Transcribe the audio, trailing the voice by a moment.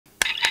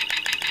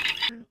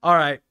All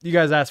right, you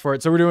guys asked for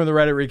it. So we're doing the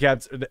Reddit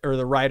recap, or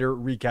the Rider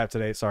recap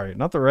today. Sorry,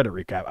 not the Reddit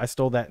recap. I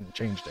stole that and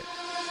changed it.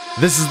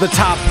 This is the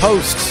top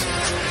post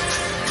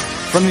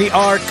from the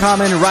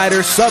Kamen Rider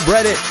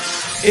subreddit.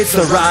 It's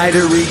the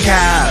Rider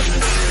recap.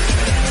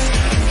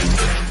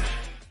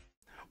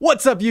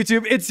 What's up,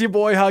 YouTube? It's your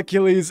boy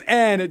Achilles,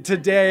 and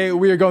today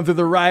we are going through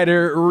the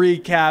Rider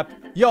recap.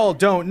 Y'all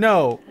don't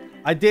know,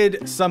 I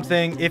did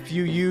something. If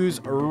you use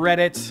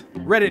Reddit,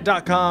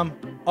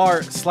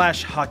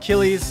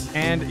 reddit.com/Achilles,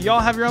 and y'all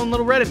have your own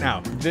little Reddit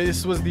now.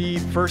 This was the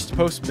first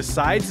post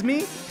besides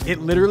me. It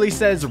literally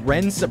says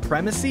Ren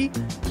Supremacy.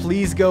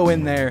 Please go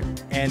in there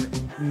and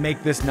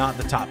make this not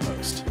the top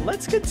post.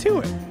 Let's get to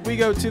it. We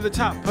go to the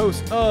top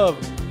post of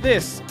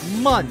this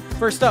month.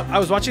 First up, I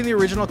was watching the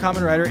original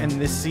Kamen Rider, and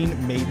this scene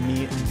made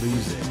me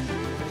lose it.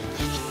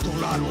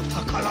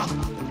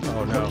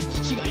 Oh no.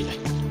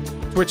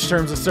 Twitch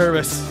terms of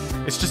service.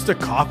 It's just a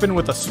coffin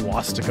with a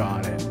swastika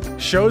on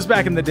it. Shows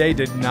back in the day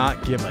did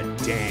not give a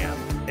damn.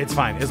 It's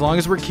fine. As long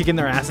as we're kicking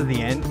their ass at the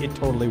end, it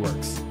totally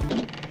works.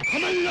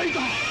 Kamen Rider!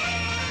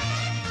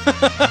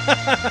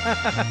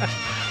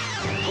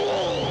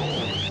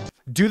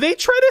 Do they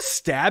try to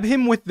stab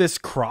him with this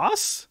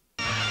cross?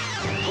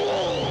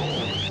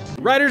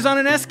 Riders on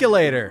an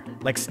escalator,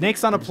 like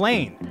snakes on a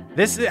plane.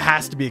 This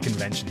has to be a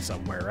convention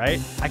somewhere, right?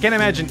 I can't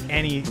imagine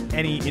any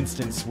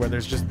instance where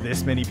there's just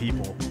this many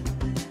people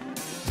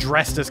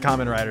dressed as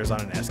Kamen Riders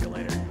on an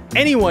escalator.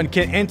 Anyone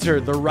can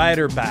enter the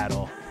Rider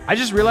battle. I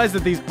just realized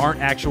that these aren't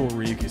actual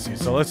Ryuki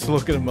suits, so let's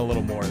look at them a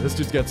little more. This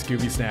dude's got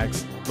Scooby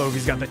snacks. Look,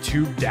 he's got the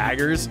two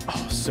daggers.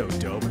 Oh, so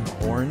dope. And the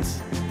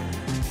horns.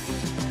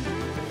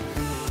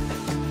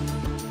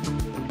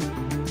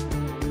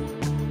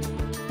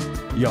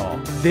 Y'all,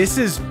 this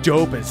is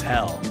dope as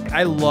hell.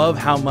 I love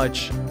how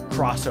much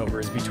crossover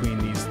is between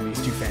these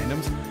two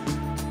fandoms.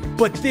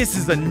 But this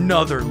is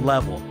another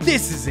level.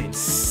 This is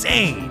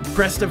insane.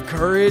 Crest of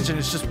Courage, and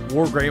it's just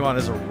Wargreymon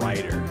as a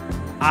rider.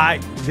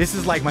 This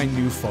is like my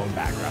new phone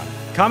background.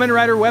 Kamen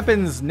Rider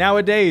weapons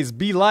nowadays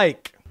be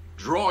like.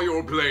 Draw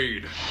your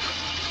blade.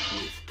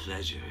 With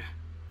pleasure.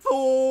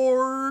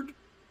 Ford.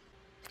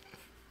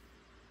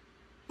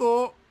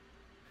 Ford.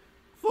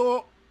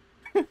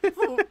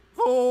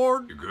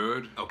 You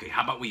good? Okay,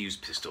 how about we use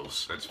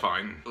pistols? That's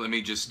fine. Let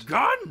me just...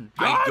 Gun!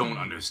 I don't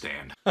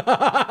understand.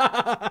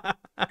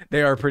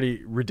 They are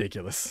pretty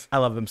ridiculous. I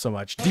love them so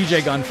much.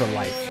 DJ Gun for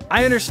life.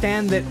 I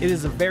understand that it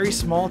is a very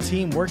small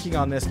team working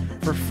on this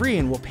for free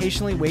and will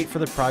patiently wait for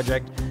the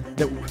project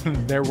that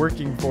they're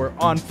working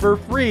on for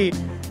free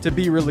to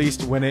be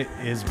released when it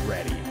is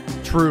ready.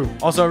 True.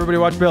 Also, everybody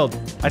watch Build.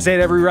 I say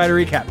it every Rider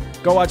recap.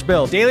 Go watch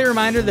Build. Daily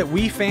reminder that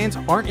we fans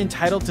aren't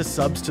entitled to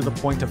subs to the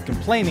point of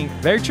complaining.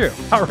 Very true.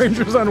 Power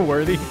Rangers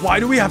unworthy. Why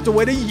do we have to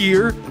wait a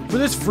year for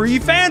this free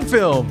fan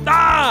film?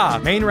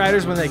 Main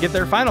riders when they get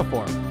their final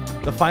form.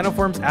 The final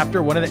form's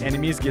after one of the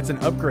enemies gets an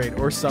upgrade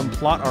or some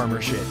plot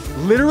armor shit.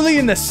 Literally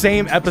in the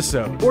same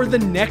episode or the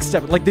next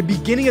episode, like the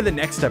beginning of the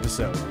next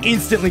episode,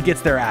 instantly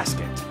gets their ass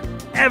kicked.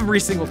 Every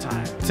single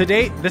time. To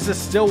date, this is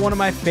still one of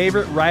my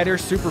favorite Rider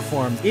super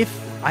forms. If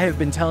I have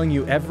been telling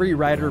you every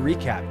Rider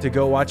recap to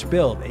go watch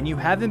Build, and you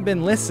haven't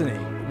been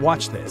listening,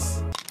 watch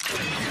this.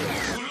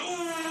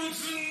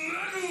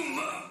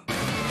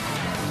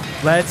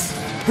 Let's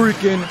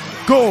freaking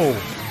go!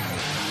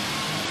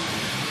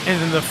 And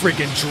then the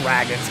freaking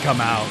dragons come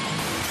out.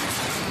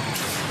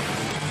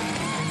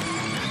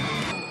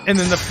 And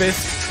then the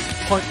fist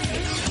punch.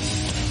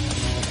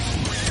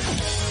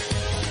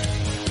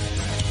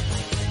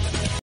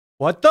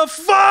 What the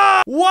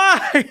fuck?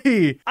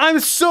 Why?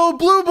 I'm so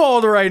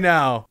blue-balled right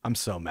now. I'm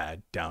so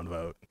mad.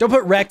 Downvote. Don't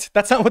put wrecked.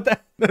 That's not what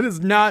that is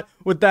not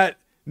what that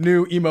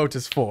new emote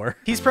is for.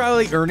 He's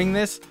probably earning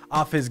this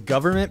off his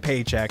government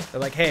paycheck.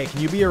 They're like, hey,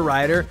 can you be a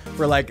rider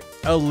for like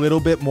a little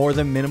bit more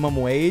than minimum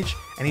wage?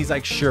 And he's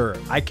like, sure,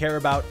 I care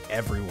about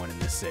everyone in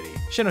this city.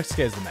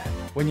 Shinosuke's the man.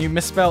 When you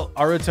misspell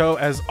Aruto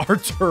as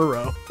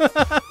Arturo.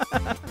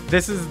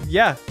 This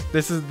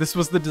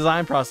was the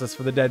design process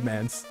for the Dead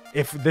Man's.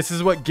 If this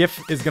is what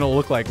GIF is gonna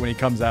look like when he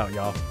comes out,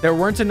 y'all. There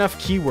weren't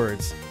enough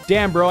keywords.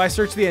 Damn, bro, I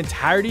searched the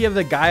entirety of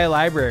the Gaia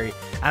library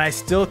and I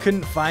still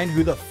couldn't find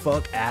who the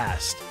fuck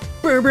asked.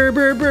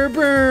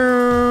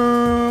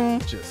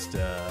 Just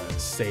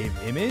save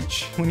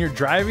image. When your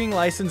driving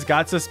license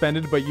got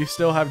suspended, but you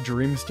still have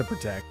dreams to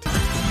protect.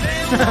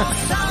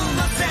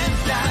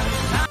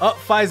 Up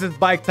Fize's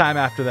bike time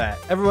after that.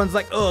 Everyone's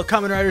like, oh,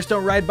 Kamen Riders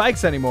don't ride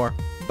bikes anymore.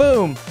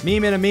 Boom,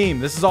 meme in a meme.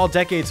 This is all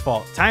Decade's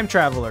fault. Time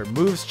Traveler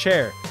moves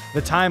chair.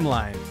 The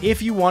timeline.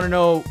 If you want to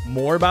know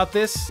more about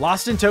this,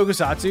 Lost in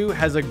Tokusatsu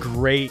has a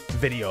great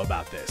video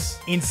about this.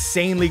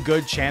 Insanely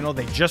good channel.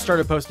 They just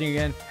started posting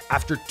again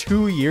after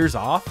 2 years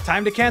off.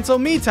 Time to cancel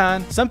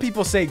Mitan. Some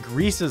people say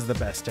Grease is the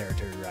best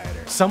territory rider.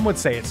 Some would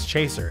say it's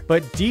Chaser.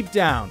 But deep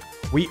down,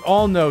 we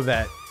all know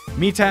that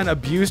Mitan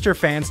abused her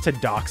fans to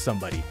dox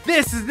somebody.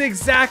 This is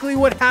exactly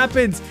what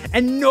happens,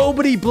 and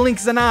nobody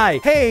blinks an eye.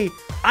 Hey,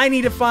 I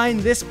need to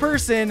find this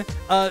person,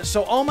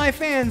 so all my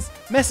fans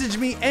message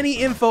me any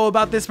info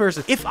about this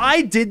person. If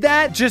I did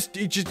that, just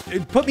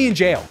put me in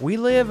jail. We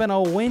live in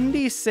a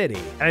windy city,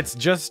 and it's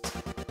just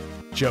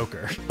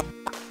Joker.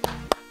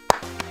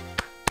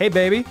 Hey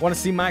baby, want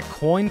to see my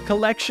coin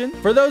collection?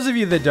 For those of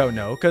you that don't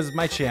know, because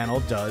my channel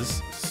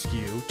does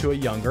skew to a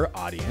younger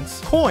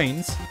audience,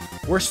 coins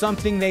were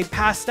something they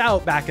passed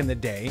out back in the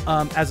day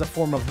as a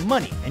form of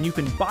money, and you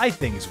can buy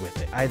things with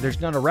it.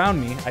 There's none around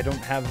me. I don't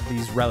have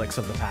these relics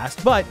of the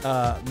past, but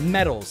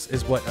metals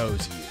is what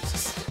O's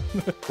uses.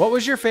 What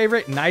was your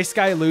favorite nice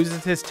guy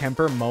loses his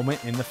temper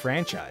moment in the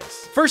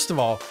franchise? First of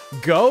all,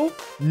 Go,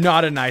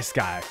 not a nice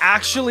guy.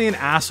 Actually an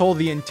asshole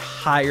the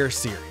entire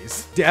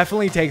series.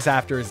 Definitely takes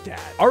after his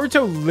dad.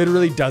 Naruto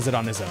literally does it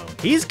on his own.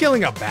 He's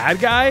killing a bad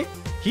guy.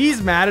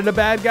 He's mad at a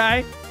bad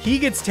guy. He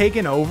gets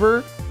taken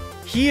over.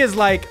 He is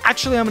like,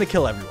 actually, I'm gonna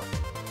kill everyone.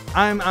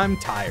 I'm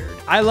tired.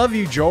 I love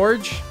you,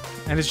 George.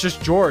 And it's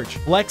just George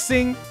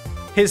flexing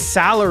his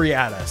salary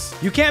at us.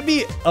 You can't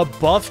be a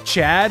buff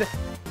Chad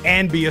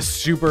and be a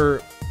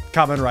super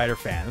Kamen Rider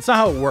fan. That's not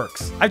how it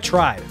works. I've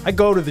tried. I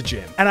go to the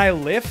gym and I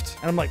lift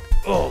and I'm like,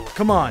 oh,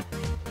 come on,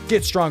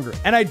 get stronger.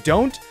 And I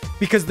don't,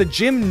 because the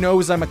gym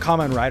knows I'm a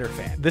Kamen Rider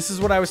fan. This is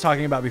what I was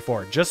talking about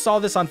before. Just saw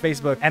this on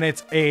Facebook, and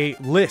it's a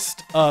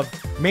list of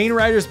main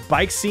riders'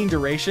 bike scene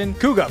duration.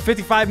 Kuga,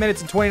 55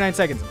 minutes and 29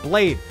 seconds.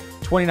 Blade,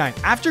 29.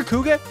 After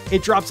Kuga,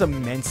 it drops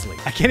immensely.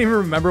 I can't even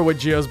remember what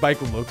Gio's bike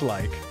looked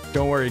like.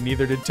 Don't worry,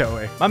 neither did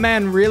Toei. My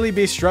man really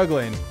be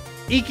struggling.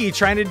 Iki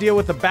trying to deal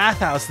with the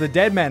bathhouse, the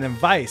dead man, and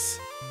Vice.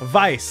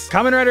 Vice.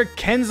 Kamen Rider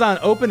Kenzan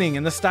opening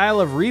in the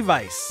style of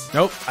Revice.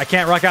 Nope, I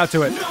can't rock out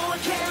to it.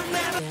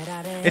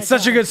 It's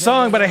such a good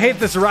song, but I hate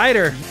this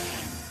rider.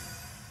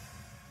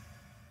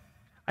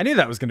 I knew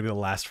that was going to be the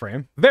last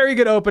frame. Very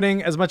good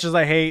opening. As much as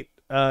I hate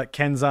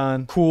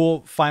Kenzan,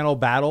 cool final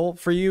battle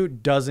for you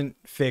doesn't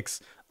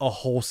fix a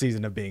whole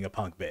season of being a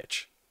punk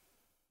bitch.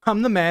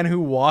 I'm the man who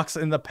walks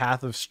in the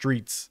path of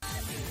streets.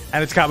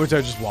 And it's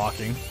Kabuto just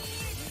walking.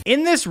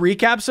 In this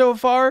recap so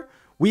far,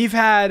 we've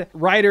had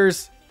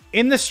riders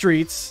in the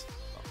streets,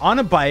 on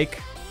a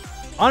bike,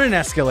 on an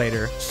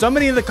escalator.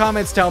 Somebody in the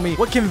comments tell me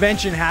what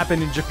convention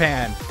happened in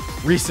Japan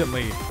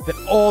recently that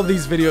all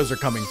these videos are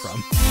coming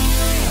from.